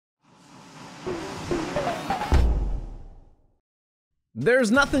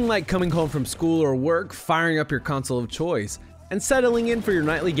There's nothing like coming home from school or work, firing up your console of choice, and settling in for your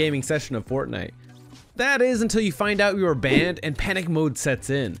nightly gaming session of Fortnite. That is until you find out you are banned and panic mode sets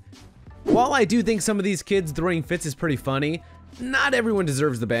in. While I do think some of these kids throwing fits is pretty funny, not everyone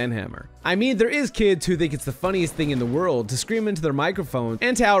deserves the ban hammer. I mean, there is kids who think it's the funniest thing in the world to scream into their microphone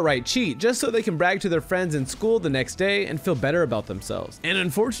and to outright cheat just so they can brag to their friends in school the next day and feel better about themselves. And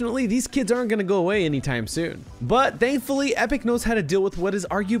unfortunately, these kids aren't gonna go away anytime soon. But thankfully, Epic knows how to deal with what is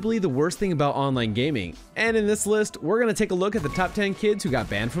arguably the worst thing about online gaming. And in this list, we're gonna take a look at the top 10 kids who got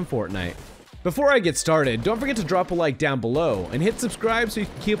banned from Fortnite. Before I get started, don't forget to drop a like down below and hit subscribe so you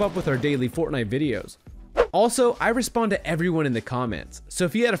can keep up with our daily Fortnite videos. Also, I respond to everyone in the comments, so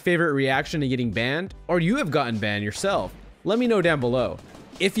if you had a favorite reaction to getting banned, or you have gotten banned yourself, let me know down below.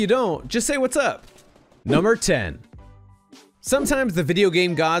 If you don't, just say what's up. Number 10. Sometimes the video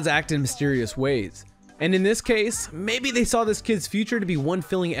game gods act in mysterious ways, and in this case, maybe they saw this kid's future to be one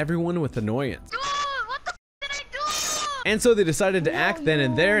filling everyone with annoyance. Dude, what the f did I do? And so they decided to act then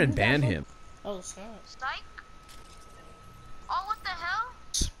and there and ban him. Oh, snap. Strike? Oh, what the hell?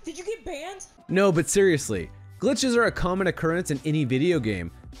 Did you get banned? No, but seriously, glitches are a common occurrence in any video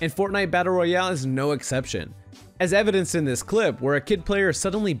game, and Fortnite Battle Royale is no exception. As evidenced in this clip, where a kid player is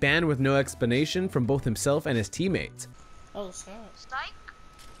suddenly banned with no explanation from both himself and his teammates. Oh, snap. Strike?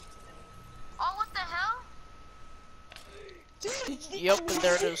 Oh, what the hell? Yep,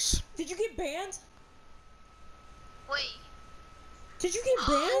 there it is. Did you get banned? Wait. Did you get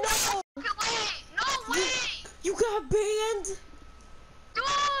banned? Wait, no way! You got banned? Dude,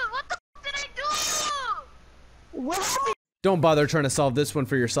 what the f did I do? What? Don't bother trying to solve this one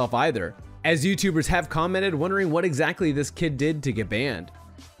for yourself either, as YouTubers have commented wondering what exactly this kid did to get banned.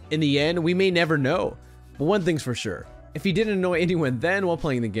 In the end, we may never know, but one thing's for sure, if he didn't annoy anyone then while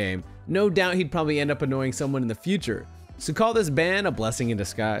playing the game, no doubt he'd probably end up annoying someone in the future, so call this ban a blessing in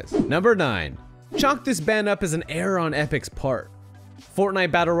disguise. Number 9. Chalk this ban up as an error on Epic's part.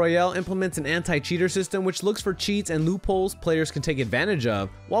 Fortnite Battle Royale implements an anti-cheater system which looks for cheats and loopholes players can take advantage of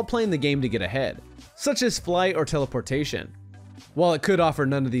while playing the game to get ahead, such as flight or teleportation. While it could offer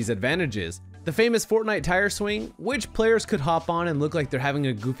none of these advantages, the famous Fortnite tire swing, which players could hop on and look like they're having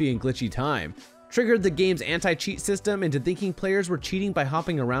a goofy and glitchy time, triggered the game's anti-cheat system into thinking players were cheating by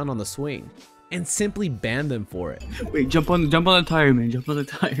hopping around on the swing, and simply banned them for it. Wait, jump on the tire, man. Jump on the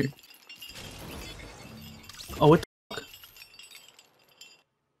tire. Oh, what the fuck?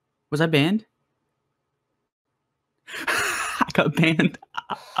 Was I banned? I got banned.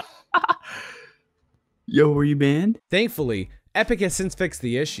 Yo, were you banned? Thankfully, Epic has since fixed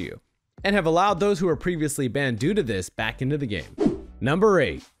the issue, and have allowed those who were previously banned due to this back into the game. Number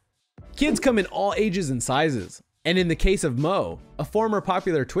 8. Kids come in all ages and sizes, and in the case of Mo, a former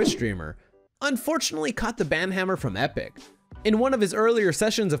popular Twitch streamer, unfortunately caught the ban hammer from Epic. In one of his earlier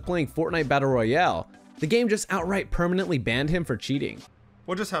sessions of playing Fortnite Battle Royale, the game just outright permanently banned him for cheating.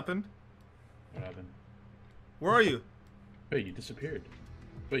 What just happened? What happened? Where are you? Wait, you disappeared.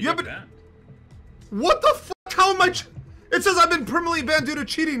 Wait, Yeah, you got but- banned. What the fuck? How am I? It says I've been permanently banned due to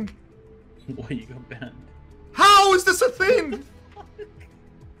cheating. Wait, you got banned. How is this a thing?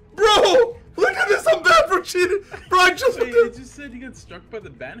 Bro, look at this. I'm banned for cheating. Bro, I just. Wait, you just said you got struck by the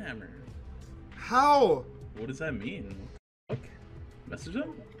ban hammer. How? What does that mean? What the fuck? Message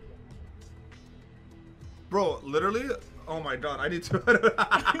him? Bro, literally. Oh my god, I need to.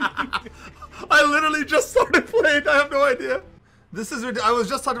 I literally just started playing. I have no idea. This is. I was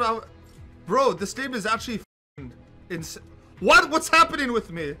just talking about. Bro, this game is actually insane. What's happening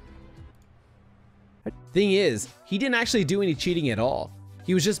with me? Thing is, he didn't actually do any cheating at all.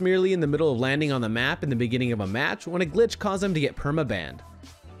 He was just merely in the middle of landing on the map in the beginning of a match when a glitch caused him to get permabanned.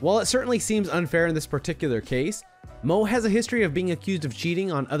 While it certainly seems unfair in this particular case, Mo has a history of being accused of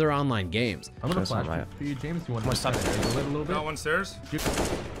cheating on other online games. I'm gonna flash for you, James. You want to stop it a little bit? Got one stairs.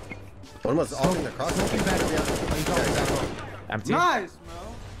 One was off in the cross. Empty. Nice,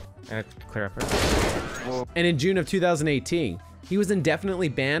 Clear up first. And in June of 2018, he was indefinitely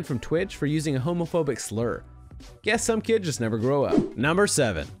banned from Twitch for using a homophobic slur. Guess some kid just never grow up. Number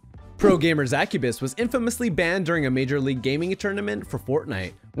 7. Pro gamer Zacubus was infamously banned during a Major League Gaming tournament for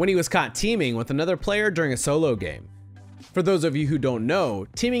Fortnite when he was caught teaming with another player during a solo game. For those of you who don't know,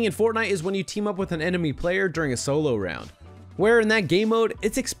 teaming in Fortnite is when you team up with an enemy player during a solo round, where in that game mode,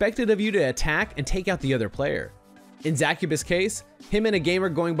 it's expected of you to attack and take out the other player. In Zacubus' case, him and a gamer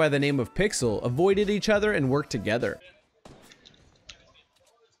going by the name of Pixel avoided each other and worked together.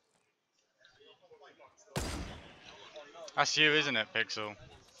 That's you, isn't it, Pixel?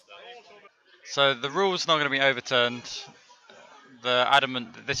 So the rule's not going to be overturned. They're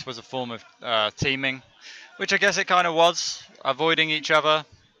adamant that this was a form of teaming. which I guess it kind of was, avoiding each other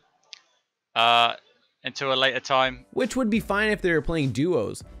until a later time. Which would be fine if they were playing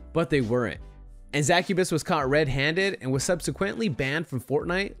duos, but they weren't. And Zacubus was caught red-handed and was subsequently banned from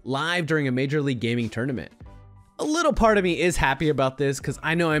Fortnite live during a Major League Gaming tournament. A little part of me is happy about this because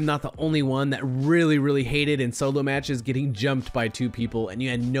I know I'm not the only one that really hated in solo matches getting jumped by 2 people and you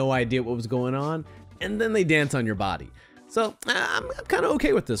had no idea what was going on, and then they dance on your body. So I'm kind of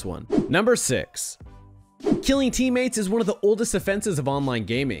okay with this one. Number 6. Killing teammates is one of the oldest offenses of online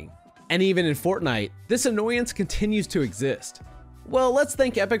gaming. And even in Fortnite, this annoyance continues to exist. Well, let's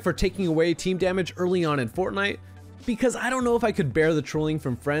thank Epic for taking away team damage early on in Fortnite, because I don't know if I could bear the trolling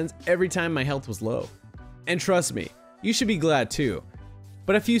from friends every time my health was low. And trust me, you should be glad too.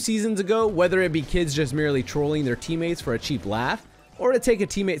 But a few seasons ago, whether it be kids just merely trolling their teammates for a cheap laugh, or to take a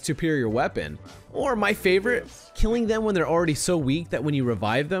teammate's superior weapon, or my favorite, killing them when they're already so weak that when you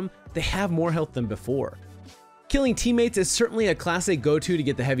revive them, they have more health than before. Killing teammates is certainly a classic go-to to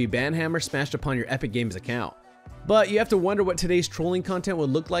get the heavy ban hammer smashed upon your Epic Games account. But you have to wonder what today's trolling content would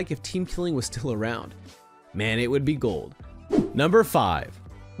look like if team killing was still around. Man, it would be gold. Number 5.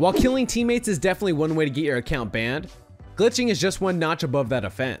 While killing teammates is definitely one way to get your account banned, glitching is just one notch above that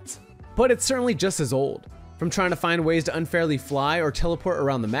offense. But it's certainly just as old, from trying to find ways to unfairly fly or teleport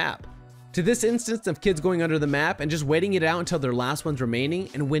around the map, to this instance of kids going under the map and just waiting it out until their last one's remaining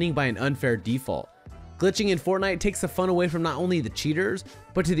and winning by an unfair default. Glitching in Fortnite takes the fun away from not only the cheaters,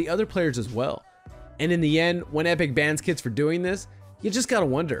 but to the other players as well. And in the end, when Epic bans kids for doing this, you just gotta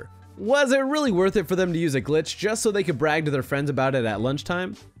wonder, was it really worth it for them to use a glitch just so they could brag to their friends about it at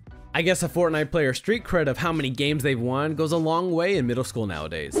lunchtime? I guess a Fortnite player's street cred of how many games they've won goes a long way in middle school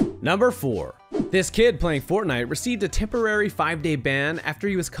nowadays. Number 4. This kid playing Fortnite received a temporary 5-day ban after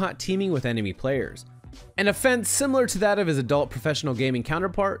he was caught teaming with enemy players. An offense similar to that of his adult professional gaming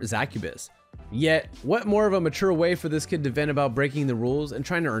counterpart, Zacubus. Yet, what more of a mature way for this kid to vent about breaking the rules and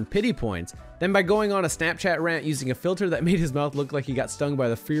trying to earn pity points than by going on a Snapchat rant using a filter that made his mouth look like he got stung by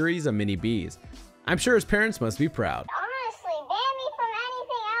the furies of mini bees. I'm sure his parents must be proud. Honestly, ban me from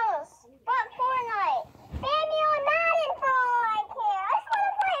anything else but Fortnite. Ban me on Madden for all I care. I just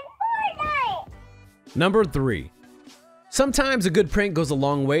want to play Fortnite. Number 3. Sometimes a good prank goes a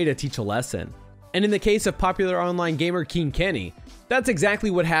long way to teach a lesson. And in the case of popular online gamer King Kenny, that's exactly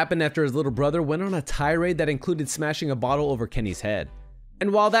what happened after his little brother went on a tirade that included smashing a bottle over Kenny's head.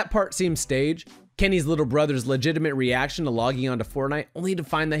 And while that part seemed staged, Kenny's little brother's legitimate reaction to logging onto Fortnite only to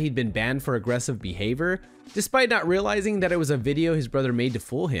find that he'd been banned for aggressive behavior, despite not realizing that it was a video his brother made to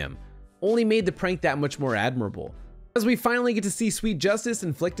fool him, only made the prank that much more admirable, as we finally get to see sweet justice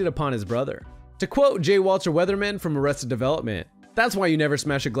inflicted upon his brother. To quote J. Walter Weatherman from Arrested Development, that's why you never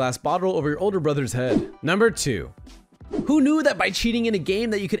smash a glass bottle over your older brother's head. Number 2. Who knew that by cheating in a game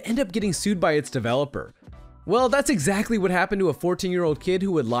that you could end up getting sued by its developer? Well, that's exactly what happened to a 14-year-old kid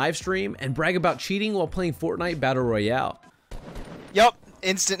who would live stream and brag about cheating while playing Fortnite Battle Royale. Yup,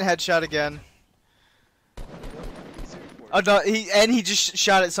 instant headshot again. He just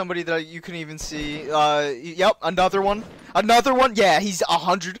shot at somebody that you couldn't even see. Yep, another one. Another one? Yeah, he's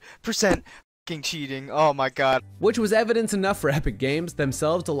 100% fucking cheating. Oh my god. Which was evidence enough for Epic Games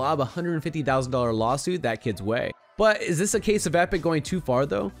themselves to lob a $150,000 lawsuit that kid's way. But is this a case of Epic going too far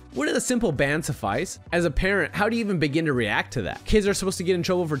though? Wouldn't a simple ban suffice? As a parent, how do you even begin to react to that? Kids are supposed to get in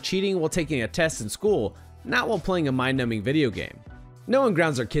trouble for cheating while taking a test in school, not while playing a mind-numbing video game. No one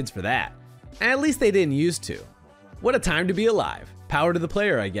grounds their kids for that. At least they didn't used to. What a time to be alive. Power to the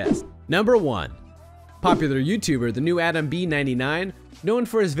player, I guess. Number 1. Popular YouTuber, the new Adam B99, known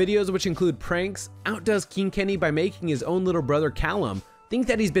for his videos which include pranks, outdoes King Kenny by making his own little brother Callum think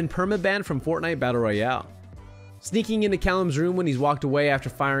that he's been permabanned from Fortnite Battle Royale. Sneaking into Callum's room when he's walked away after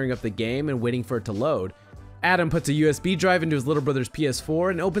firing up the game and waiting for it to load, Adam puts a USB drive into his little brother's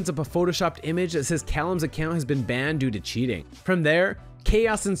PS4 and opens up a photoshopped image that says Callum's account has been banned due to cheating. From there,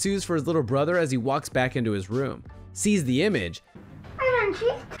 chaos ensues for his little brother as he walks back into his room, sees the image. I didn't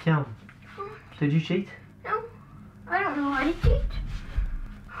cheat. Callum, did you cheat? No, I don't know how to cheat.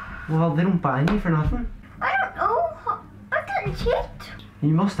 Well, they don't ban you for nothing. I don't know. I didn't cheat. You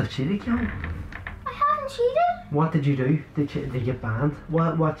must have cheated, Callum. I haven't cheated. What did you do? Did you get banned?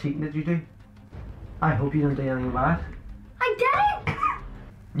 What cheating did you do? I hope you didn't do anything bad. I didn't.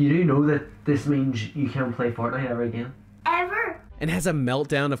 You do know that this means you can't play Fortnite ever again? Ever. And has a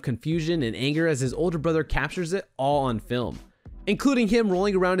meltdown of confusion and anger as his older brother captures it all on film, including him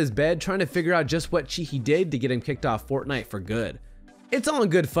rolling around his bed trying to figure out just what cheat he did to get him kicked off Fortnite for good. It's all in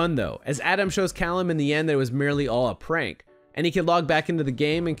good fun though, as Adam shows Callum in the end that it was merely all a prank, and he can log back into the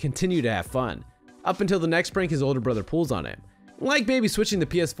game and continue to have fun, up until the next prank his older brother pulls on him, Like maybe switching the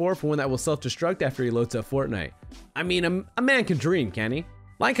PS4 for one that will self-destruct after he loads up Fortnite. I mean, a man can dream, can he?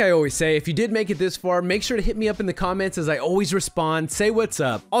 Like I always say, if you did make it this far, make sure to hit me up in the comments as I always respond, say what's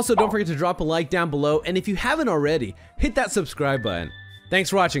up. Also, don't forget to drop a like down below, and if you haven't already, hit that subscribe button.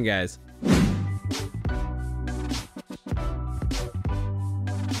 Thanks for watching, guys.